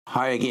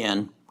Hi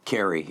again,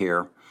 Kerry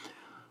here.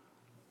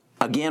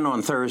 Again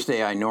on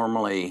Thursday, I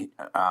normally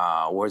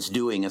was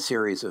doing a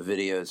series of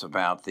videos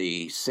about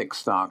the 6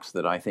 stocks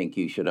that I think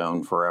you should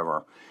own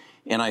forever.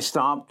 And I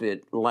stopped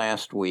it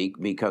last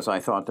week because I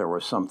thought there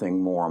was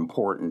something more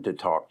important to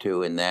talk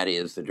to, and that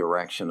is the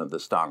direction of the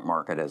stock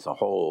market as a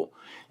whole.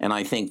 And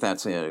I think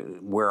that's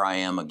where I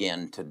am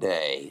again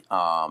today.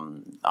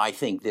 I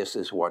think this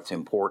is what's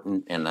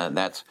important, and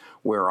that's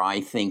where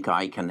I think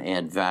I can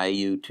add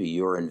value to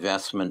your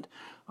investment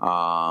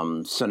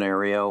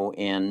scenario,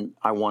 and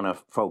I want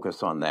to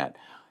focus on that.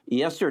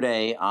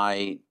 Yesterday,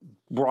 I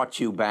brought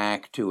you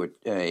back to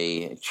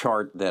a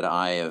chart that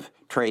I have,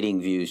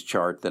 Trading Views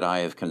chart that I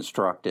have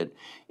constructed,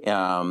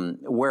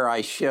 where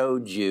I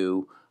showed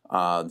you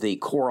the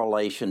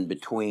correlation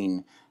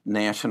between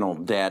national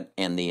debt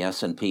and the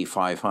S&P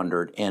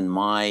 500 and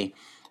my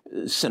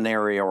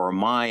scenario or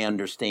my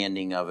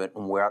understanding of it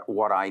and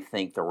what I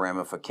think the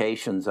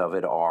ramifications of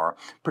it are,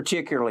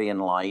 particularly in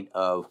light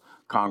of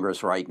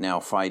Congress right now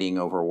fighting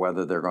over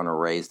whether they're going to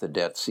raise the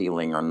debt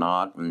ceiling or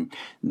not, and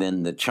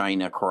then the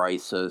China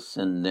crisis,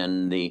 and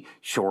then the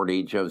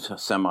shortage of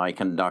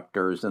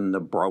semiconductors and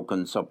the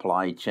broken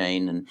supply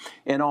chain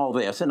and all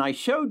this. And I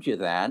showed you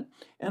that,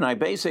 and I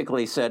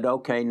basically said,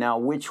 okay, now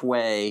which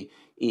way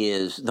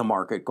is the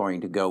market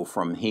going to go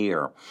from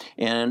here?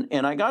 And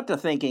I got to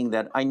thinking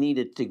that I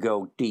needed to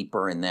go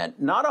deeper in that,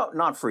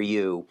 not for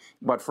you,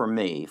 but for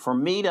me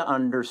to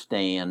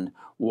understand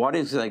what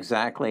is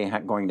exactly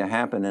going to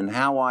happen and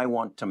how I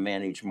want to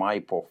manage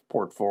my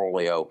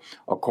portfolio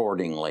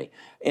accordingly.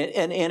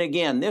 And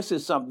again, this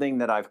is something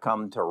that I've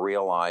come to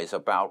realize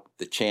about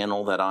the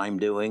channel that I'm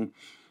doing.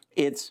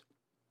 It's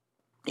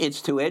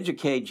to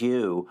educate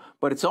you,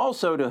 but it's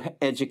also to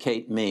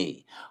educate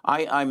me.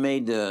 I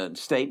made a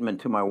statement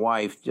to my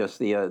wife just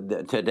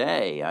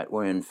today,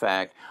 when in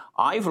fact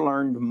I've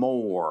learned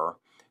more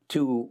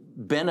to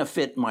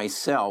benefit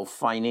myself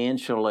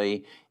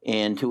financially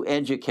and to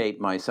educate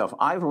myself.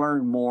 I've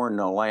learned more in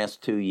the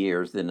last 2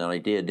 years than I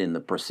did in the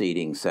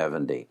preceding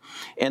 70.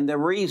 And the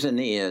reason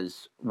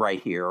is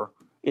right here.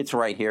 It's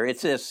right here.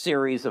 It's a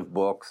series of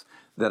books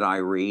that I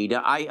read.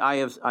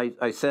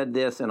 I said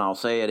this and I'll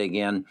say it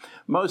again.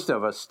 Most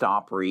of us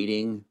stop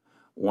reading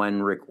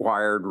when reading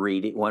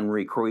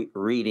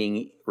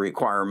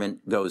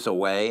requirement goes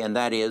away, and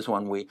that is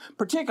when we,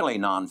 particularly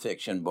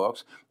nonfiction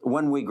books,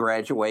 when we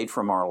graduate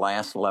from our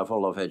last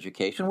level of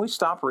education, we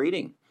stop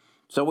reading.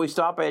 So we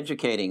stop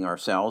educating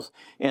ourselves.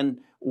 And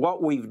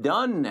what we've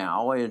done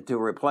now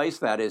to replace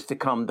that is to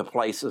come to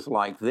places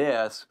like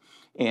this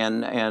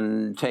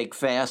and take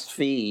fast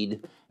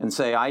feed and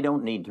say, I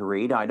don't need to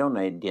read, I don't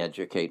need to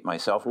educate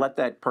myself. Let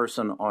that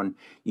person on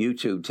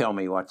YouTube tell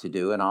me what to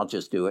do, and I'll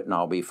just do it and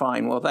I'll be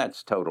fine. Well,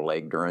 that's total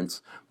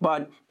ignorance.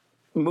 But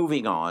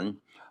moving on.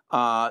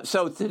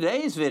 So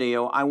today's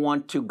video, I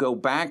want to go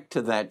back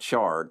to that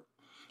chart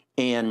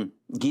and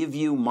give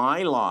you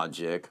my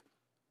logic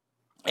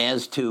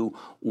as to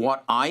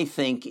what I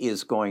think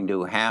is going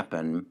to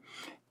happen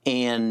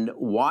and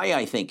why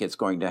I think it's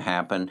going to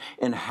happen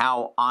and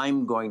how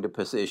I'm going to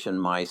position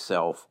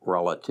myself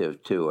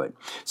relative to it.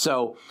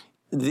 So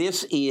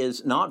this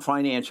is not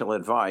financial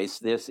advice.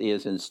 This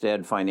is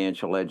instead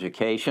financial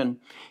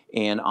education.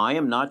 And I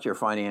am not your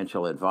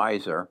financial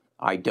advisor.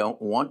 I don't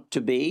want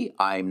to be.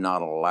 I'm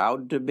not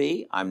allowed to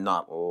be. I'm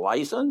not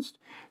licensed.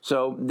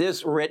 So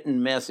this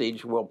written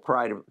message will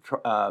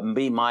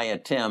be my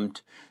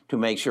attempt to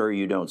make sure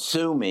you don't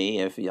sue me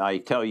if I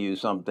tell you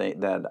something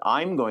that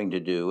I'm going to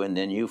do and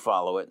then you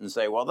follow it and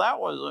say, well, that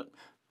wasn't.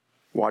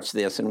 Watch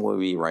this and we'll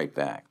be right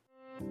back.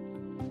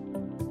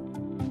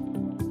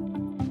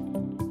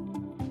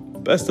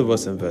 Best of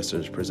Us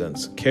Investors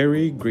presents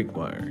Kerry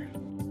Griegmeier.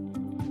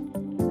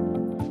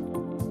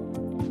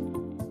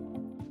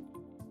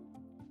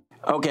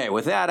 Okay,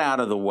 with that out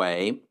of the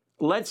way,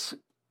 let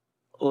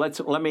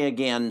me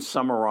again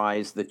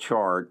summarize the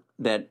chart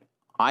that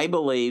I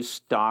believe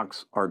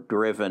stocks are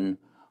driven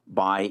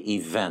by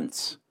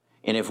events.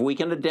 And if we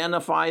can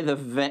identify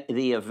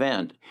the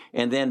event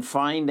and then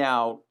find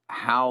out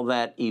how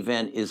that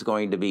event is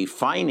going to be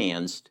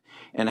financed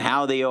and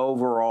how the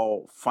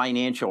overall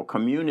financial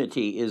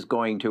community is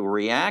going to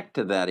react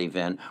to that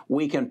event,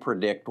 we can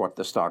predict what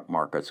the stock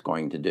market's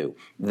going to do.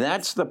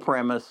 That's the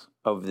premise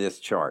of this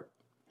chart.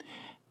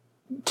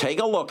 Take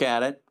a look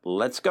at it,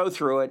 let's go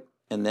through it,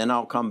 and then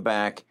I'll come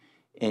back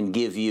and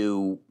give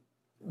you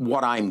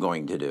what I'm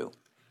going to do.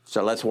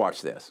 So let's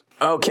watch this.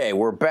 Okay,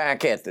 we're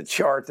back at the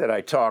chart that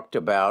I talked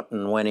about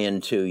and went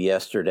into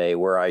yesterday,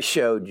 where I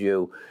showed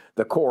you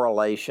the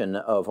correlation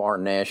of our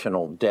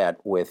national debt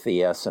with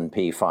the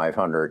S&P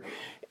 500.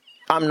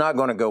 I'm not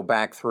going to go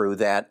back through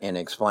that and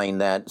explain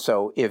that.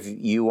 So if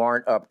you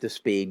aren't up to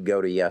speed,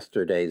 go to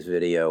yesterday's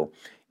video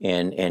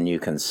and you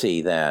can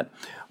see that.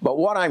 But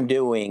what I'm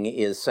doing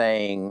is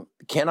saying,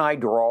 can I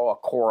draw a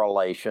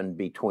correlation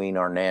between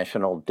our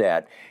national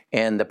debt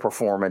and the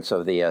performance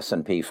of the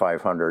S&P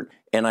 500?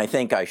 And I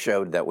think I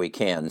showed that we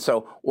can.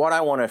 So what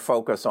I want to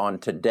focus on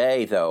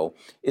today, though,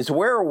 is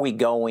where are we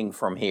going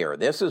from here?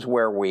 This is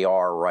where we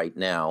are right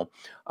now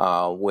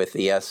with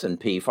the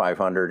S&P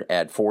 500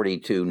 at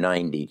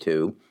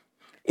 4292.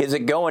 Is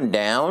it going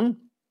down?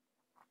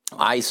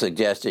 I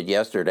suggested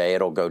yesterday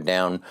it'll go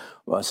down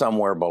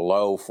somewhere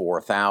below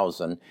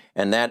 4,000,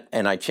 and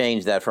I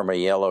changed that from a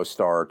yellow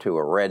star to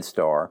a red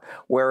star.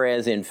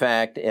 Whereas, in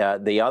fact,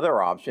 the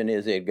other option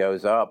is it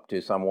goes up to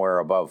somewhere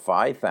above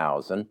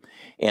 5,000,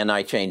 and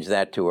I changed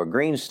that to a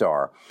green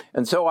star.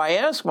 And so I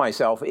ask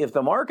myself, if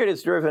the market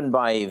is driven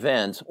by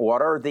events,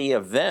 what are the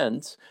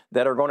events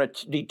that are going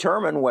to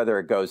determine whether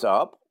it goes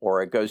up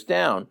or it goes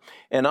down?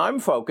 And I'm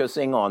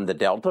focusing on the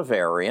Delta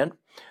variant,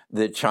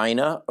 the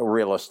China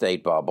real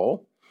estate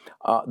bubble,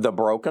 the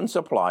broken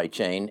supply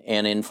chain,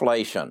 and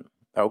inflation.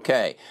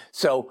 Okay,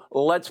 so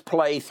let's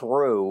play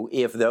through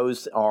if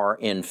those are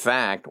in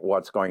fact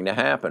what's going to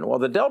happen. Well,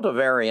 the Delta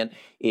variant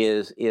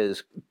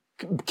is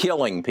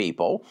killing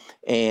people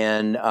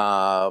and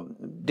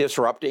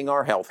disrupting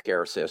our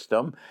healthcare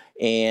system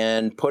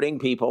and putting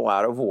people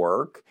out of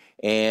work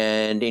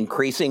and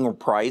increasing the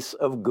price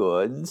of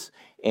goods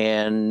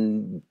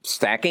and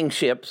stacking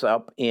ships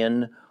up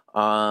in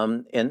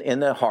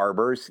the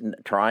harbors,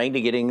 trying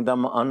to getting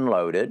them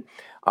unloaded,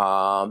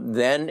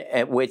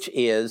 which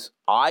is,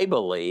 I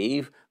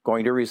believe,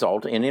 going to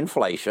result in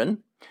inflation.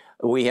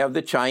 We have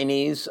the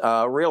Chinese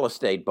real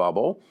estate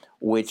bubble,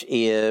 which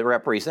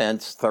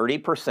represents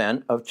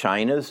 30% of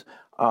China's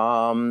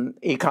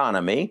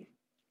economy,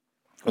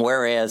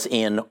 whereas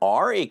in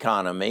our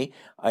economy,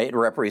 it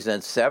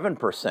represents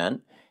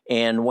 7%.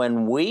 And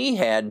when we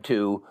had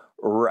to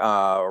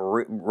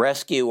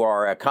rescue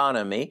our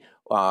economy,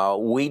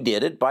 we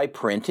did it by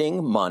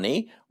printing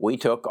money. We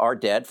took our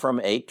debt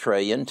from 8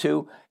 trillion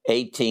to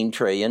 18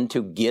 trillion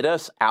to get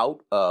us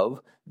out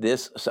of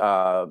this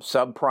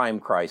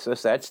subprime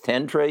crisis. That's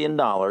 $10 trillion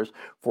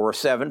for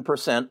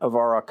 7% of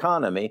our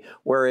economy,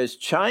 whereas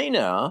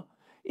China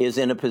is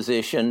in a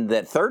position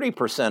that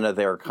 30% of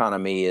their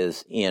economy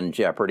is in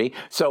jeopardy.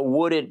 So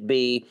would it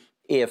be,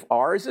 if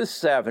ours is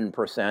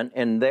 7%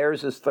 and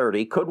theirs is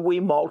 30, could we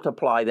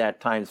multiply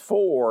that times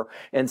 4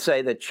 and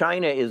say that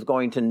China is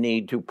going to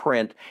need to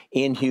print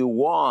in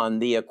yuan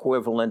the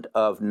equivalent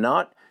of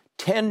not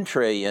 10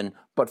 trillion,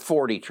 but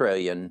 40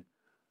 trillion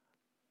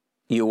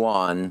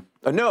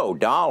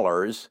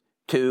dollars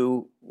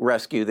to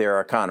rescue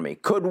their economy?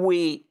 Could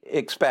we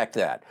expect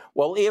that?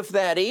 Well, if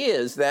that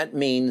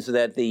means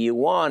that the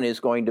yuan is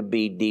going to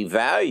be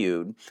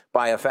devalued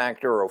by a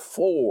factor of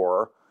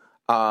 4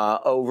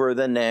 over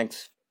the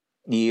next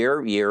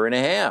year and a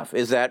half.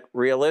 Is that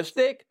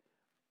realistic?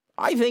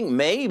 I think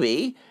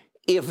maybe.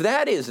 If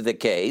that is the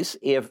case,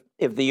 if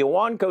the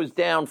yuan goes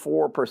down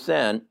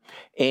 4%,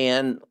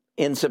 and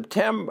in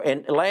September,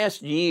 and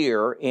last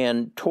year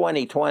in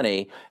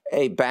 2020,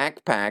 a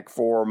backpack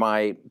for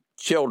my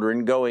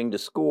children going to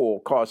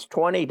school cost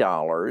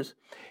 $20,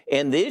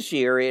 and this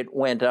year it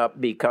went up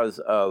because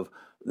of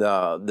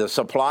the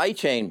supply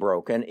chain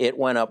broken, it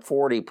went up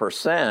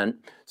 40%.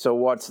 So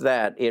what's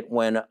that? It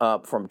went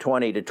up from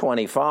 20 to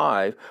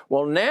 25.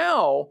 Well,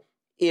 now,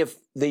 if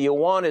the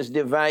yuan is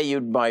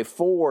devalued by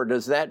 4,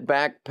 does that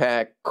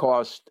backpack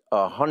cost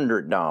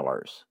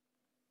 $100?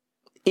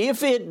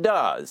 If it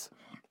does,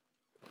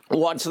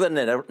 what's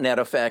the net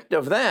effect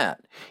of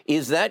that?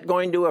 Is that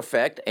going to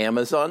affect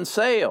Amazon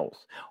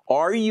sales?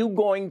 Are you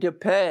going to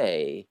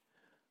pay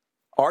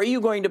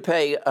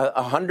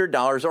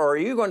 $100, or are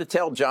you going to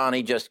tell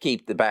Johnny just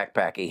keep the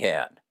backpack he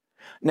had?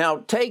 Now,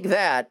 take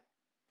that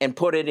and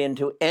put it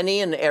into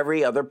any and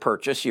every other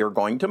purchase you're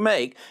going to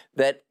make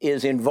that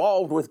is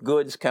involved with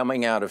goods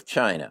coming out of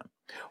China.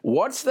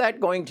 What's that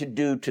going to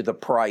do to the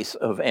price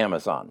of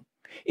Amazon?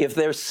 If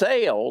their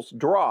sales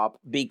drop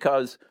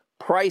because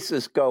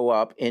prices go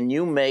up and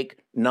you make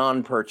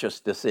non-purchase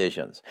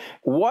decisions,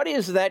 what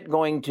is that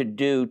going to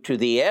do to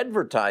the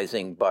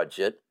advertising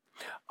budget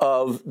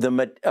of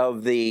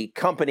the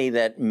company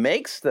that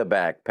makes the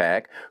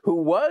backpack, who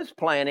was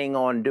planning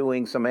on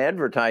doing some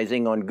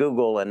advertising on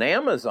Google and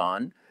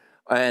Amazon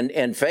and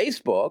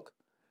Facebook?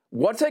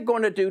 What's it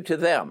going to do to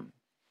them?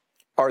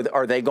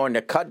 Are they going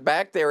to cut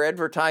back their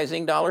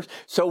advertising dollars?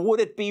 So would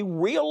it be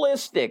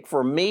realistic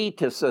for me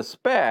to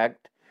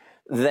suspect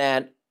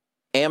that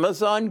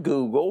Amazon,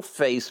 Google,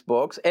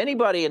 Facebook's,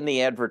 anybody in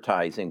the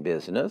advertising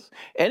business,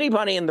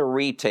 anybody in the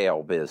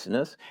retail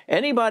business,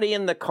 anybody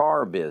in the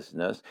car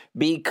business,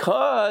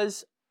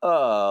 because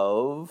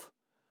of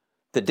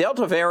the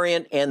Delta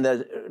variant and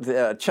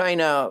the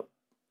China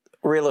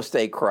real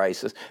estate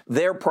crisis,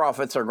 their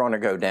profits are going to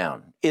go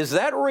down? Is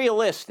that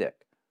realistic?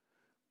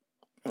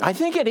 I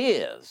think it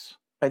is.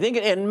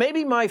 And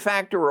maybe my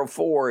factor of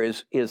 4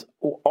 is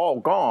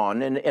all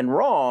gone and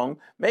wrong.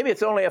 Maybe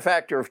it's only a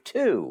factor of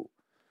 2.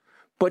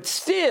 But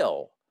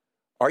still,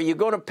 are you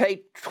going to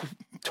pay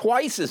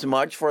twice as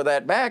much for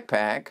that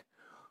backpack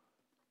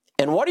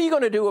And what are you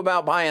going to do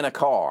about buying a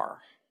car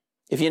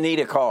if you need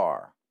a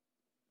car?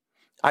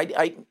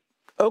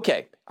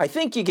 Okay, I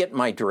think you get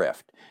my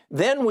drift.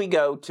 Then we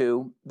go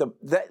to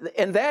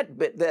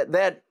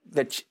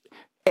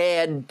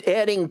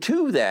adding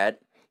to that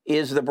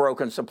is the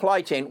broken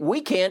supply chain.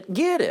 We can't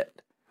get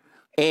it.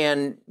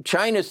 And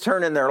China's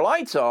turning their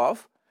lights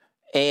off,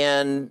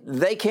 and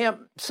they can't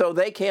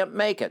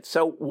make it.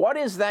 So what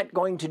is that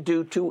going to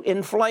do to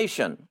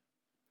inflation?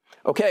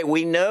 Okay,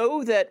 we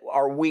know that,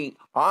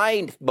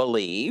 I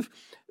believe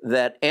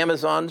that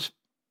Amazon's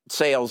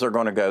sales are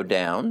going to go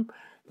down,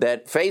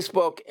 that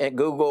Facebook and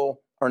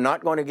Google are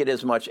not going to get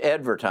as much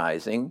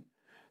advertising,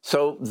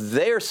 so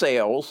their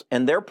sales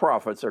and their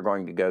profits are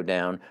going to go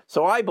down.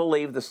 So I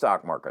believe the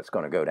stock market's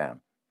going to go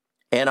down.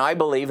 And I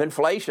believe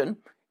inflation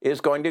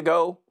is going to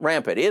go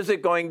rampant. Is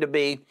it going to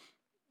be,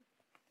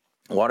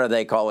 what do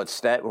they call it,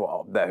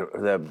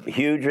 the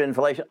huge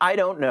inflation? I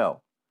don't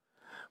know.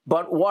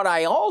 But what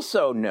I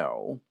also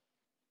know,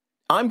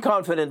 I'm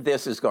confident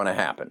this is going to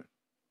happen.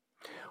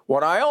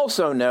 What I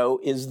also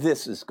know is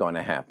this is going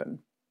to happen,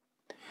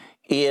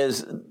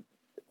 is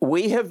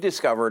we have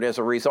discovered as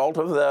a result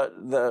of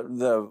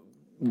the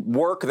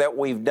work that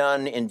we've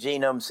done in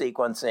genome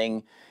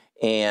sequencing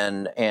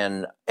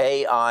and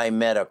AI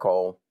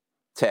medical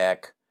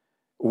tech,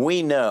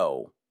 we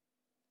know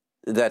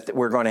that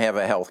we're going to have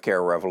a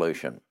healthcare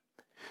revolution.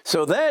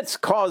 So that's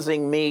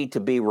causing me to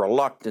be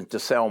reluctant to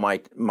sell my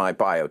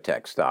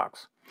biotech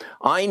stocks.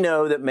 I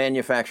know that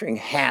manufacturing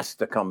has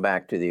to come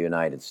back to the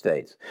United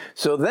States.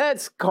 So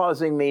that's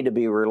causing me to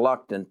be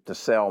reluctant to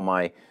sell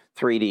my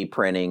 3D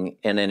printing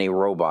and any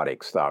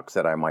robotic stocks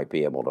that I might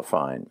be able to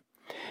find.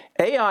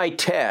 AI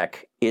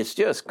tech is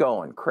just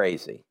going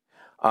crazy.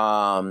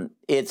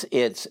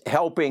 It's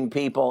helping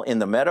people in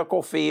the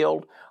medical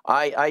field.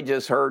 I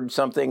just heard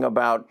something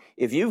about,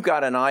 if you've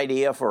got an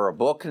idea for a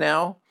book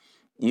now,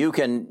 you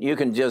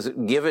can just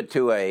give it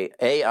to a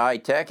AI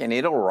tech and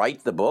it'll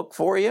write the book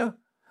for you.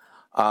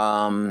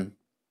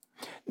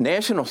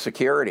 National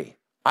security.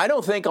 I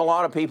don't think a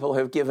lot of people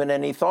have given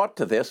any thought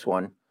to this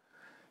one.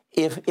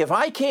 If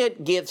I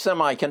can't get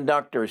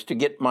semiconductors to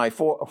get my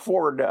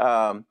Ford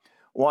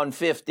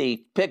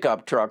 150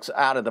 pickup trucks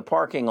out of the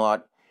parking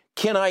lot,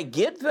 can I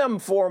get them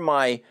for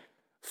my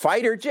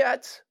fighter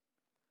jets,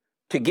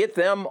 to get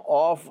them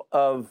off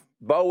of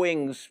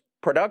Boeing's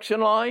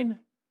production line?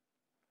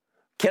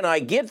 Can I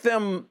get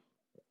them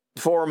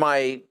for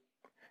my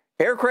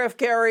aircraft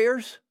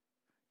carriers,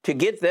 to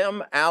get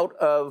them out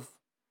of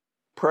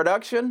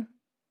production?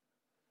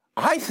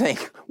 I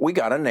think we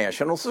got a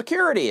national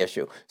security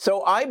issue.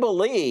 So I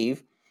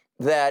believe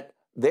that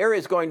there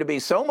is going to be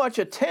so much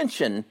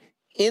attention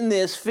in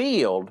this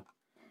field,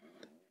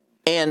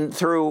 and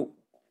through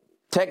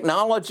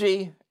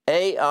technology,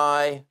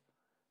 AI,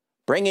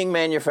 bringing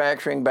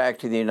manufacturing back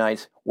to the United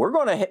States, we're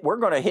going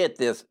to hit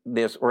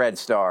this red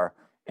star,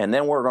 and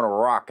then we're going to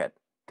rocket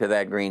to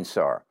that green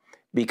star.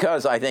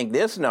 Because I think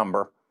this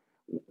number,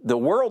 the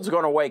world's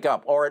going to wake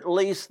up, or at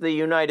least the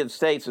United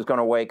States is going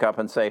to wake up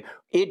and say,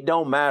 it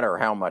don't matter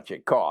how much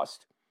it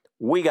costs.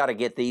 We got to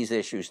get these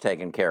issues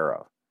taken care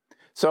of.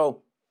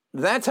 So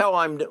that's how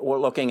we're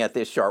looking at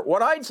this chart.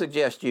 What I'd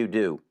suggest you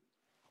do,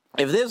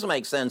 if this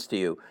makes sense to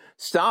you,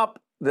 stop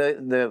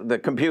the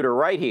computer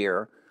right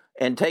here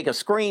and take a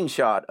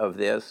screenshot of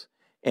this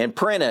and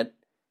print it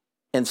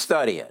and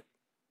study it.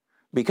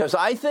 Because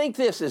I think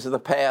this is the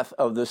path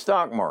of the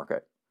stock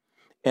market.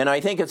 And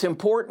I think it's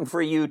important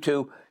for you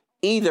to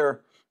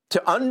either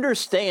to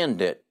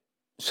understand it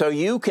so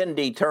you can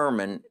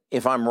determine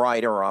if I'm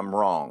right or I'm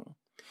wrong.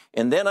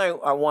 And then I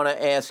want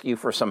to ask you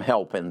for some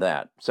help in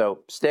that.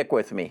 So stick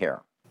with me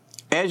here.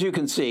 As you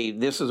can see,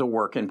 this is a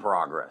work in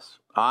progress.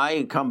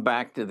 I come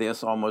back to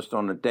this almost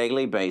on a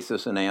daily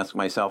basis and ask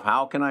myself,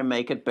 how can I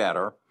make it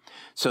better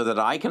so that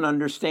I can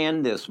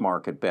understand this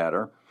market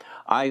better?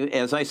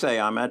 As I say,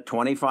 I'm at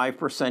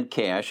 25%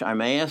 cash.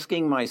 I'm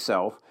asking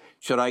myself,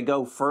 should I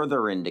go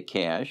further into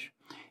cash?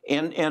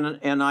 And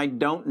I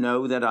don't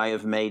know that I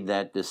have made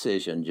that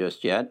decision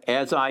just yet.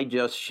 As I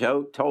just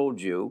told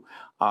you,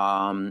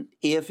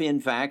 if in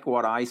fact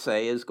what I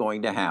say is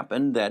going to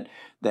happen,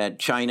 that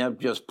China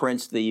just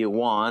prints the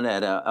yuan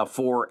at a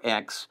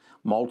 4x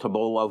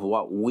multiple of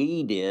what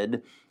we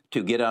did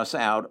to get us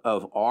out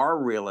of our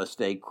real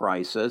estate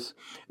crisis,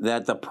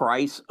 that the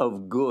price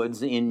of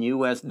goods in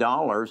U.S.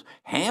 dollars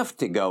have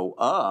to go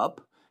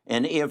up.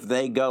 And if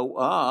they go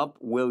up,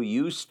 will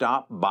you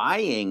stop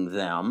buying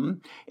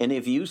them? And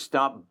if you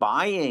stop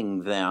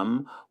buying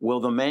them, will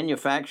the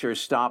manufacturers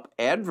stop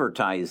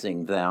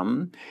advertising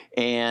them?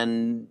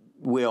 And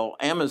will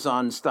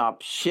Amazon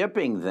stop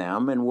shipping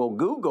them? And will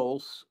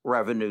Google's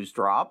revenues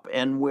drop?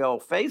 And will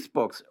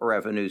Facebook's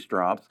revenues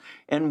drop?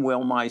 And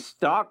will my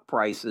stock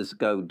prices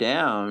go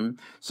down?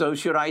 So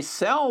should I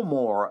sell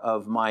more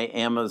of my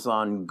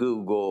Amazon,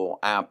 Google,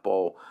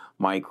 Apple,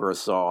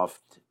 Microsoft,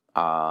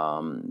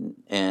 and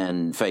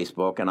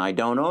Facebook, and I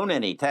don't own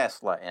any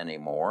Tesla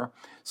anymore.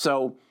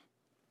 So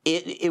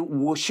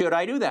should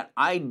I do that?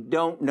 I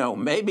don't know.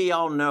 Maybe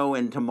I'll know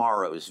in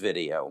tomorrow's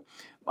video.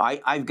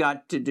 I've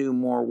got to do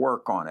more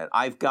work on it.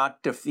 I've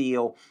got to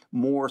feel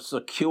more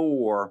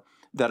secure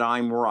that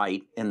I'm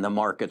right and the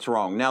market's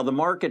wrong. Now, the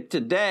market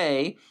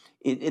today,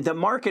 the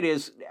market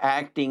is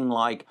acting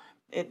like,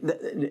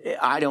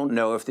 I don't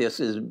know if this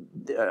is,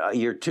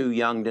 you're too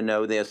young to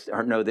know this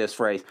or know this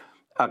phrase,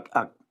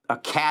 a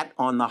cat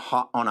on a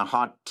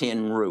hot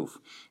tin roof.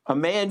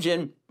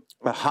 Imagine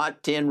a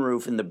hot tin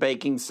roof in the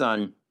baking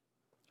sun,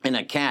 and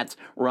a cat's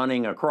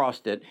running across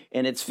it,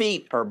 and its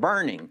feet are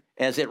burning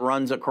as it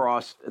runs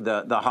across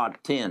the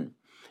hot tin.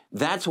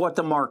 That's what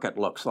the market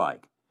looks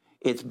like.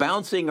 It's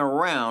bouncing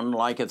around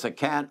like it's a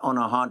cat on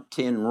a hot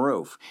tin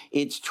roof.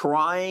 It's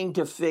trying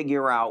to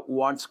figure out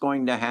what's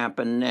going to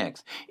happen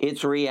next.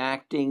 It's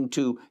reacting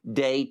to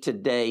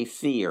day-to-day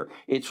fear.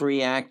 It's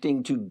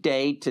reacting to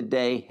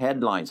day-to-day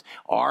headlines.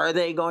 Are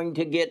they going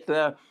to get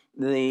the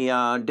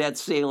debt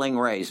ceiling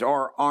raised,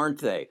 or aren't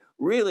they?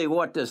 Really,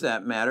 what does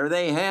that matter?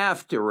 They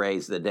have to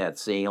raise the debt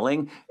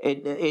ceiling.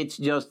 It's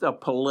just a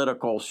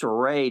political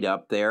charade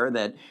up there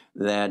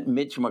that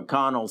Mitch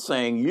McConnell's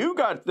saying, you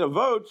got the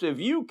votes. If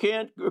you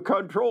can't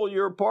control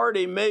your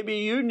party, maybe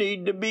you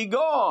need to be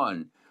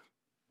gone.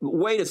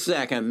 Wait a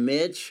second,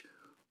 Mitch.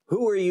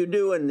 Who are you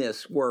doing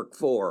this work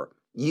for?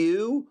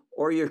 You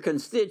or your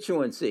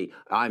constituency?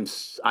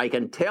 I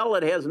can tell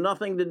it has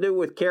nothing to do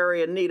with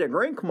Carrie and Nita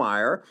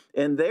Grinkmeyer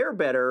and their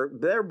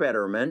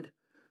betterment.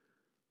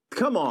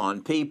 Come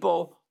on,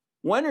 people.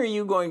 When are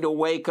you going to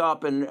wake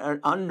up and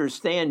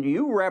understand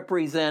you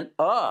represent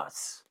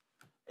us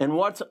and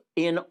what's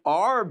in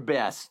our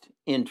best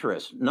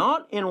interest,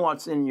 not in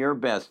what's in your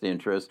best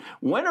interest?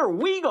 When are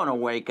we going to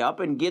wake up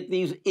and get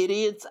these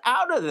idiots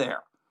out of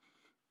there?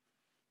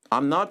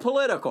 I'm not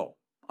political.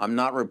 I'm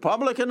not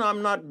Republican.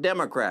 I'm not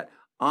Democrat.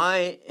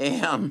 I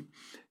am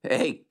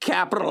a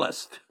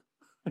capitalist.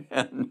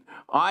 And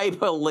I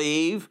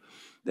believe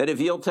that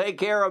if you'll take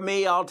care of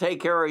me, I'll take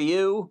care of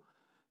you.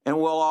 And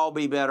we'll all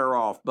be better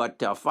off. But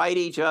to fight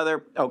each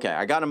other, okay,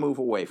 I got to move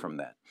away from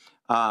that.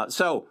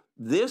 So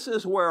this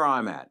is where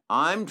I'm at.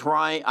 I'm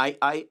trying,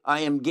 I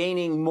am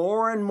gaining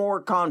more and more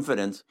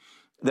confidence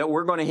that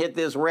we're going to hit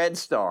this red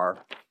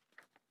star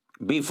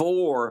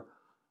before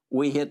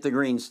we hit the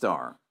green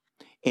star.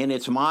 And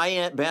it's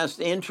my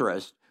best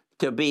interest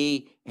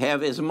to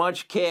have as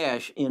much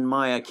cash in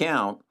my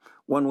account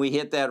when we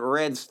hit that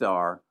red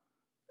star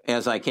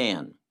as I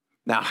can.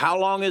 Now, how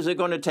long is it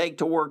going to take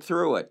to work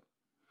through it?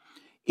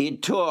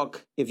 It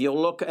took, if you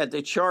look at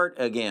the chart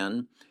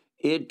again,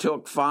 it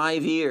took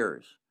 5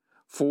 years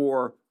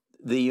for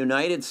the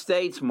United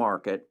States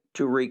market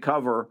to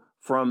recover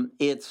from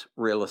its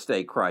real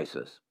estate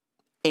crisis.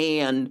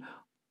 And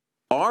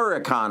our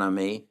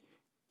economy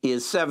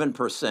is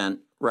 7%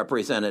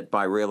 represented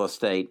by real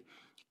estate,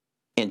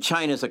 and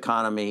China's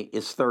economy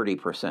is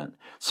 30%.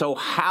 So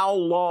how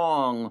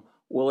long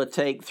will it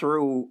take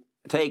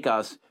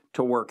us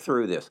to work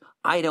through this?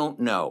 I don't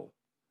know.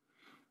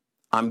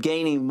 I'm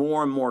gaining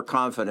more and more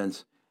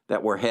confidence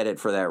that we're headed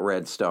for that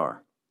red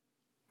star.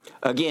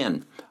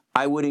 Again,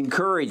 I would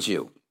encourage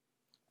you,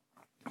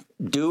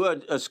 do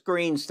a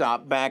screen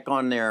stop back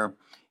on there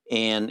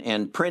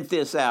and print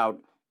this out,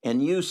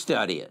 and you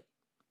study it.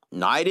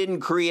 And I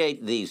didn't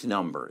create these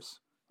numbers.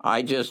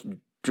 I just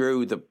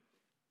drew the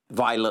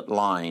violet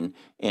line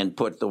and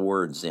put the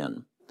words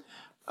in.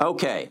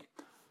 Okay,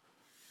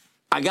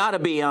 I got to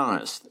be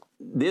honest.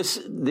 This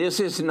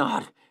is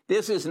not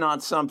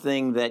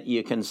something that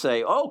you can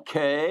say,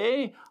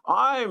 okay,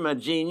 I'm a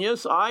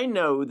genius. I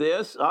know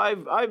this.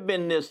 I've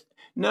been this.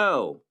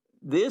 No,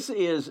 this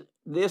is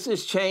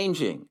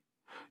changing.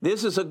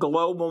 This is a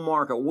global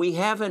market. We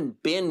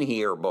haven't been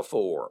here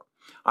before.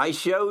 I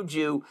showed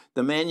you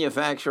the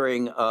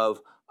manufacturing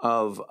of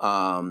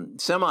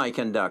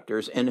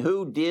semiconductors and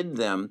who did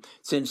them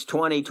since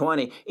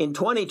 2020. In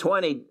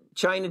 2020,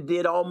 China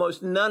did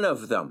almost none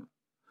of them.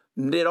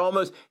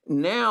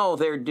 Now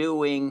they're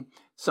doing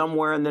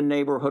somewhere in the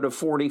neighborhood of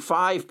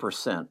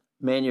 45%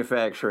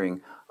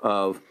 manufacturing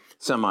of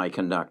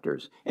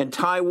semiconductors. And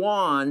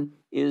Taiwan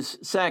is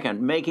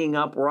second, making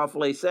up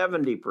roughly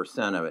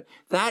 70% of it.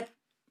 That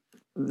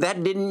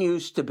didn't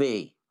used to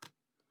be.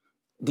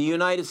 The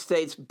United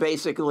States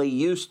basically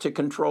used to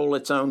control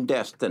its own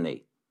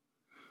destiny.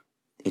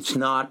 It's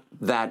not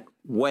that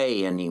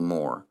way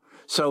anymore.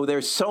 So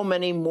there's so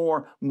many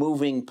more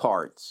moving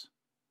parts.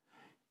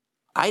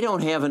 I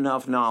don't have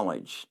enough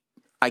knowledge.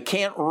 I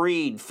can't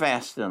read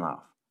fast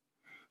enough.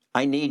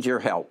 I need your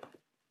help.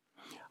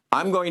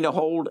 I'm going to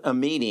hold a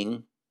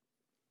meeting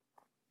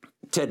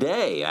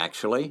today,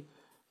 actually,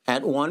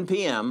 at 1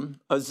 p.m.,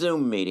 a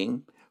Zoom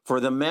meeting for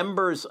the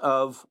members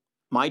of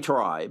my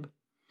tribe,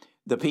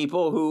 the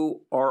people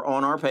who are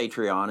on our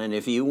Patreon. And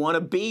if you want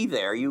to be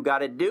there, you got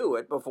to do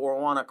it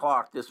before 1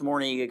 o'clock this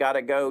morning. You got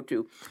to go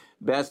to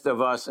Best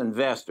of Us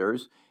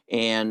Investors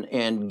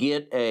and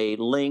get a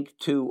link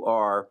to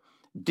our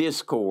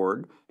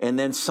Discord, and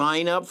then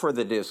sign up for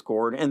the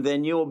Discord, and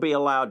then you'll be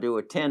allowed to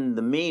attend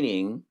the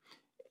meeting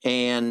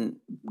and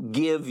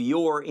give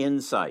your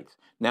insights.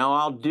 Now,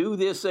 I'll do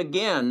this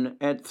again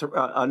at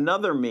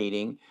another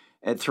meeting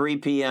at 3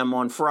 p.m.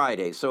 on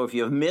Friday. So if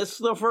you've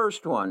missed the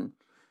first one,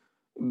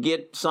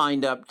 get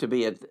signed up to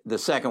be at the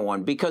second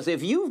one. Because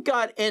if you've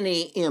got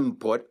any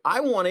input,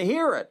 I want to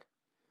hear it.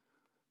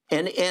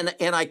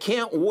 And I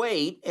can't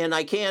wait, and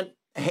I can't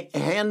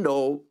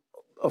handle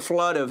a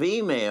flood of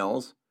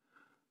emails.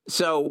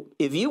 So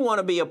if you want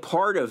to be a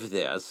part of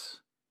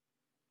this,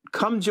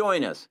 come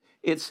join us.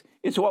 It's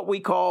what we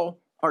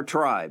call our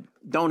tribe.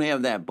 Don't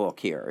have that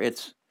book here.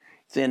 It's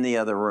in the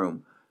other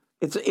room.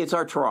 It's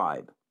our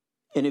tribe.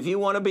 And if you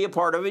want to be a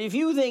part of it, if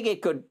you think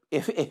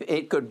if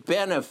it could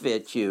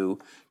benefit you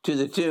to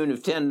the tune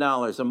of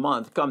 $10 a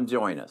month, come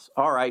join us.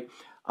 All right.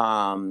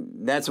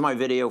 That's my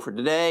video for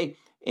today.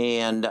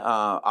 And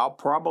I'll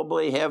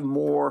probably have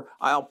more.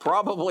 I'll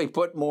probably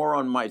put more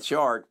on my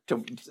chart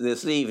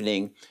this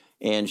evening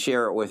and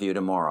share it with you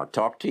tomorrow.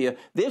 Talk to you.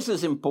 This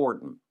is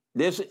important.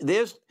 This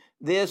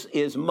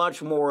is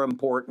much more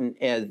important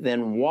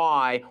than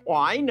why. Well,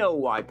 I know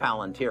why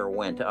Palantir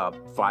went up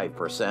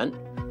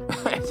 5%.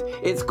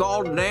 It's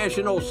called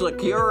national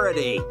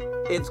security.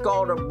 It's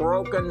called a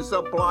broken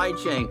supply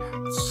chain.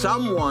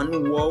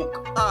 Someone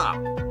woke up.